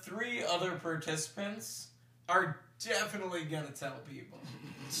the 3 other participants are definitely gonna tell people.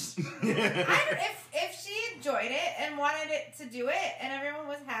 If she enjoyed it and wanted it to do it and everyone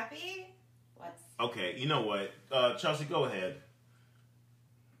was happy, what's... Okay, you know what? Chelsea, go ahead.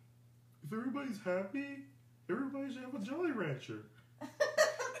 If everybody's happy, everybody should have a Jolly Rancher.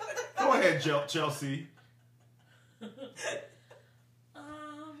 Go ahead, Chelsea.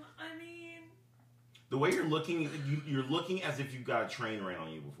 I mean, The way you're looking, you're looking as if you got a train ran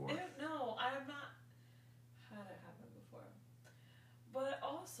on you before. no, I have not had it happen before. But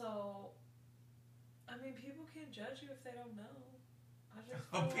also, I mean, people can judge you if they don't know. I just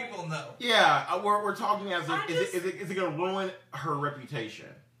Oh, feel people like, know. Yeah, we're talking as I if is it going to ruin her reputation?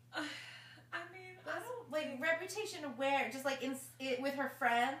 I mean, I don't Like, reputation where? Just like with her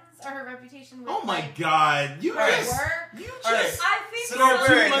friends? Or her reputation with... Oh my like, God! You All right. just work? you just All right. I think So some,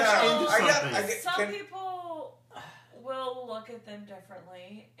 too wait, much no, into I got- something. some can- people will look at them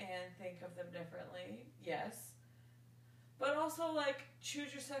differerly and think of them differently, yes. But also, like,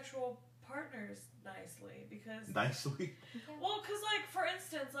 choose your sexual partners nicely, because... Nicely? Well, because, like, for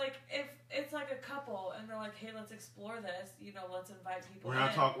instance, like, if it's, like, a couple, and they're like, hey, let's explore this, you know, let's invite people We're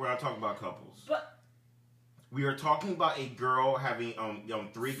not talking about couples. But... We are talking about a girl having,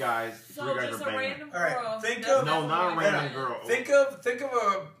 three guys So are just a banging. random All right, girl. think who of- No, doesn't not a have random boyfriend. girl. Think of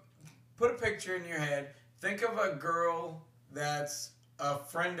a... Put a picture in your head. Think of a girl that's a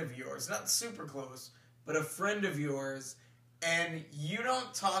friend of yours. Not super close, but a friend of yours. And you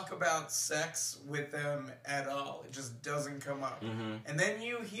don't talk about sex with them at all. It just doesn't come up. Mm-hmm. And then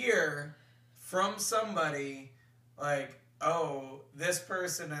you hear from somebody, like, oh, this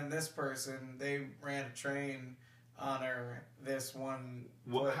person and this person, they ran a train on her this one.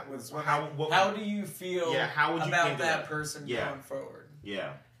 How do you feel how would you about think of that person Yeah. going forward?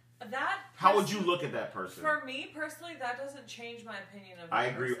 Yeah. That How would you look at that person? For me, personally, that doesn't change my opinion of that I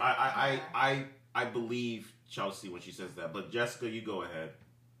agree. person. I believe Chelsea when she says that. But Jessica, you go ahead.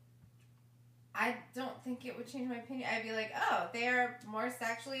 I don't think it would change my opinion. I'd be like, oh, they are more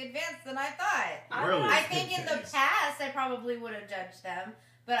sexually advanced than I thought. Really? I think in the past I probably would have judged them,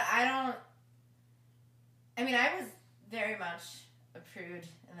 but I don't. I mean, I was very much a prude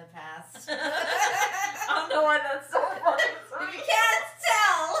in the past. I don't know why that's so funny. If you can't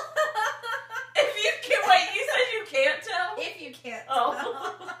tell. If you can wait, you said you can't tell? If you can't Oh.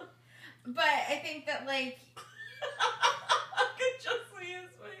 tell. But I think that, like... I could just see his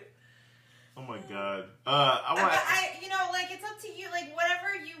face. Oh my god. you know, like, it's up to you. Like,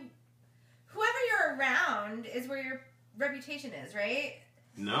 whoever you're around is where your reputation is, right?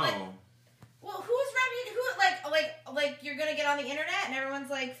 No. Like, well, like you're gonna get on the internet and everyone's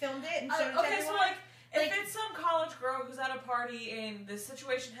like filmed it and showed it to Okay, everyone? so like, if it's some college girl who's at a party and this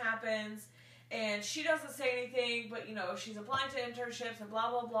situation happens and she doesn't say anything, but you know, she's applying to internships and blah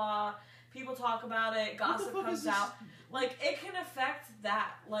blah blah, people talk about it, gossip comes out, like, it can affect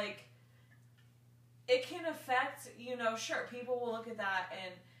that, like, it can affect, you know, sure, people will look at that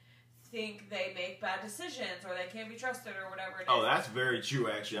and think they make bad decisions or they can't be trusted or whatever it is. Oh, that's very true,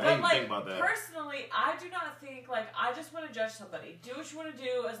 actually. I But, didn't like, think about that. personally, I do not think, like, I just want to judge somebody. Do what you want to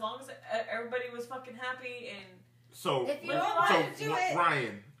do, as long as everybody was fucking happy and... So, If you don't want to do it...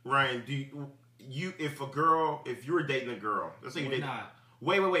 Ryan, do you if you were dating a girl, let's say you Would date... not.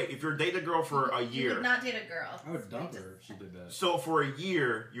 Wait, if you're dating a girl for a You year... would not date a girl. I would dump her if she did that. So, for a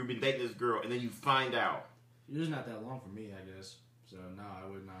year, you've been dating this girl, and then you find out. It was not that long for me, I guess. So, no, I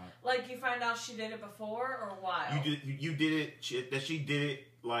would not. Like, you find out she did it before or while? You did it, she did it,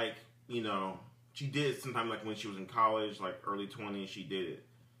 like, you know, she did it sometime, like, when she was in college, like, early 20s, she did it.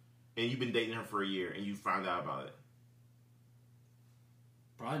 And you've been dating her for a year, and you found out about it.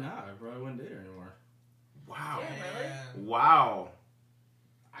 Probably not. I probably wouldn't date her anymore. Wow. Yeah, really? Wow.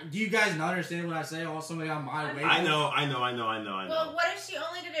 Do you guys not understand what I say? Oh, somebody on my way. I know. Well, what if she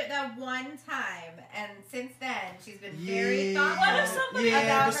only did it that one time, and since then she's been very thoughtful What if somebody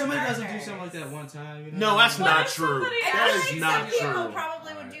about but somebody her doesn't do partners? something like that one time. You know? No, that's What not if true. somebody I That feel is like not some people true.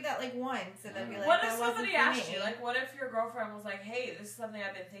 probably would do that like once, and then be like, What if that wasn't somebody for asked me. you, like, what if your girlfriend was like, hey, this is something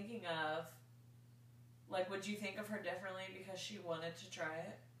I've been thinking of? Like, would you think of her differently because she wanted to try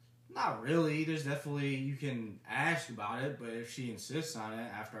it? Not really. There's definitely, you can ask about it, but if she insists on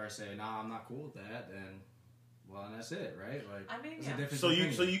it after I say, nah, I'm not cool with that, then, well, then that's it, right? Like, I mean, it's yeah. a different So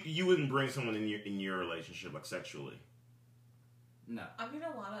opinion. you wouldn't bring someone in your relationship, like, sexually? No. I mean,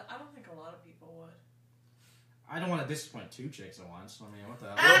 I don't think a lot of people would. I don't want to disappoint two chicks at once. I mean, what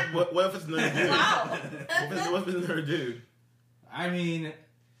the hell? What if it's another dude? Wow. What if it's another dude? I mean,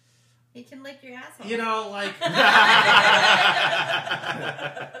 He can lick your asshole. you know, like,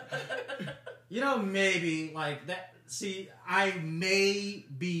 you know, maybe, like, that, see, I may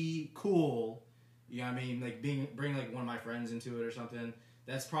be cool, you know what I mean, like, bring, like, one of my friends into it or something.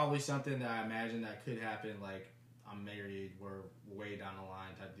 That's probably something that I imagine that could happen, like, I'm married, we're way down the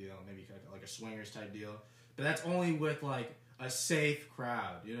line type deal, maybe like a swingers type deal. But that's only with, like, a safe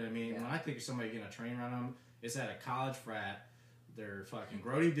crowd, you know what I mean? Yeah. When I think of somebody getting a train run on them, it's at a college frat. They're fucking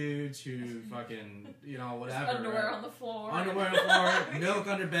grody dudes who fucking, you know, whatever. Just underwear right? on the floor. Underwear on the floor, milk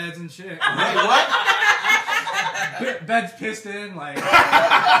under beds and shit. Wait, what? Beds pissed in, like. All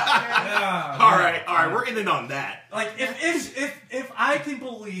right, we're ending on that. Like, if I can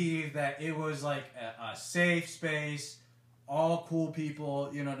believe that it was like a safe space, all cool people,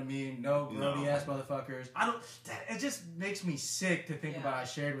 you know what I mean? No grody ass motherfuckers. It just makes me sick to think about I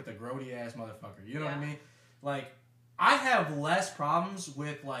shared with a grody ass motherfucker. You know what I mean? Like, I have less problems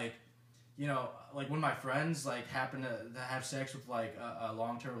with, like, you know, like when my friends like happen to have sex with like a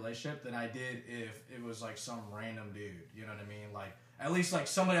long-term relationship than I did if it was like some random dude. You know what I mean? Like at least like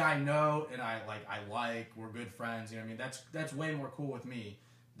somebody I know and I like, we're good friends. You know what I mean? That's way more cool with me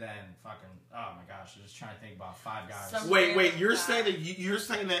than fucking. Oh my gosh, I'm just trying to think about 5 guys. Wait, you're saying that you're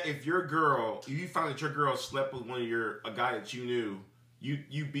saying that if you found that your girl slept with a guy that you knew,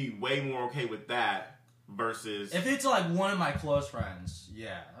 you'd be way more okay with that. Versus if it's like one of my close friends,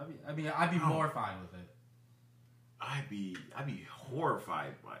 yeah. I'd be more fine with it. I'd be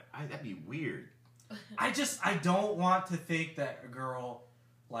horrified by it. That'd be weird. I don't want to think that a girl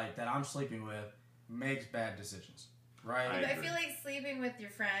like that I'm sleeping with makes bad decisions. Right? I feel like sleeping with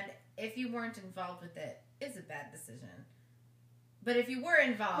your friend, if you weren't involved with it, is a bad decision. But if you were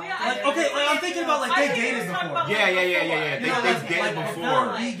involved, I'm thinking about like they dated before. Yeah. They dated like,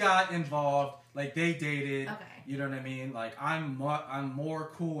 before. We got involved. Like they dated. Okay. You know what I mean? Like I'm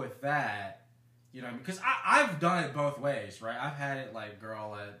more cool with that. You know, because I've done it both ways, right? I've had it like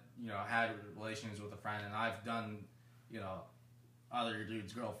girl that had relations with a friend, and I've done other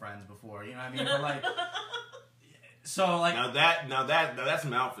dudes' girlfriends before. You know what I mean? But like, so like now that's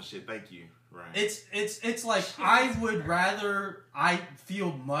some alpha shit. Thank you. Right. It's like I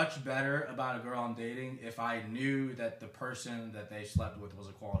feel much better about a girl I'm dating if I knew that the person that they slept with was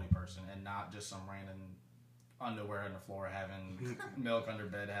a quality person and not just some random underwear on the floor having milk under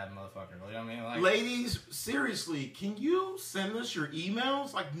bed having motherfucker. You know what I mean? Like, ladies, seriously, can you send us your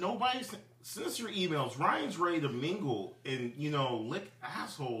emails? Like send us your emails. Ryan's ready to mingle and lick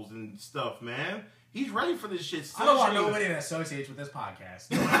assholes and stuff, man. He's ready for this shit. I don't want nobody that associates with this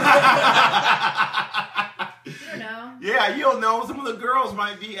podcast. You don't know. Yeah, you don't know. Some of the girls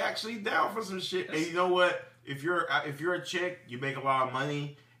might be actually down for some shit. And you know what? If you're a chick, you make a lot of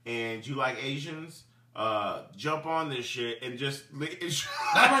money, and you like Asians, jump on this shit and just. Why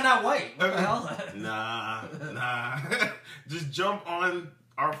am I not white? What the hell? Nah. Just jump on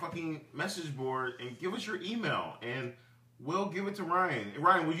our fucking message board and give us your email, and we'll give it to Ryan.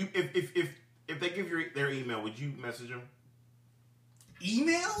 Ryan, would you if they give you their email, would you message them?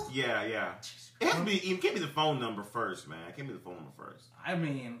 Email? Yeah. It has to be. It can't be the phone number first, man. It can't be the phone number first. I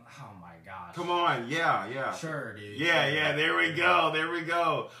mean, oh my gosh. Come on, yeah. Sure, dude. Yeah. There we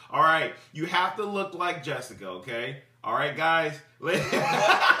go. All right, you have to look like Jessica, okay? All right, guys.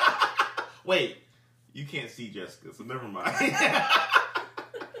 Wait, you can't see Jessica, so never mind.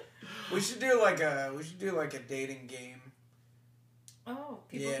 We should do like a dating game. Oh,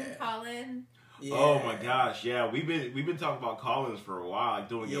 people can call in. Yeah. Oh my gosh, yeah. We've been talking about call-ins for a while, like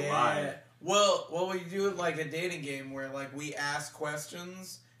doing it live. Well, we do it like a dating game where like we ask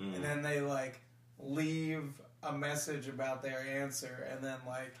questions and then they like leave a message about their answer and then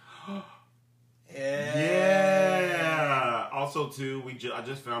like yeah. Also, too, I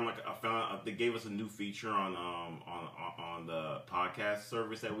just found they gave us a new feature on the podcast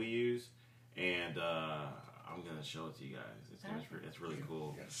service that we use, and I'm gonna show it to you guys. It's really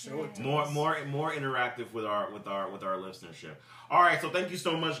cool. Show it to more interactive with our listenership. All right, so thank you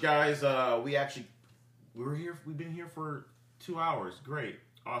so much, guys. We've been here for 2 hours. Great,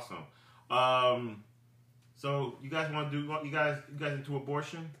 awesome. So you guys want to do? You guys into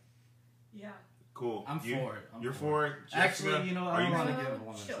abortion? Yeah. Cool. I'm for it. You're for it? Actually, Jessica? you know, I don't want to give a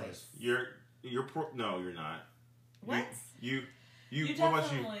woman a choice. No, you're not. What? You You what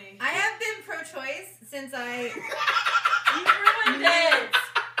about you? definitely. I have been pro-choice since I. You ruined it.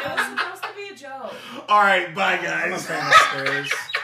 It was supposed to be a joke. All right, bye I'm a guys. fan of Spurs.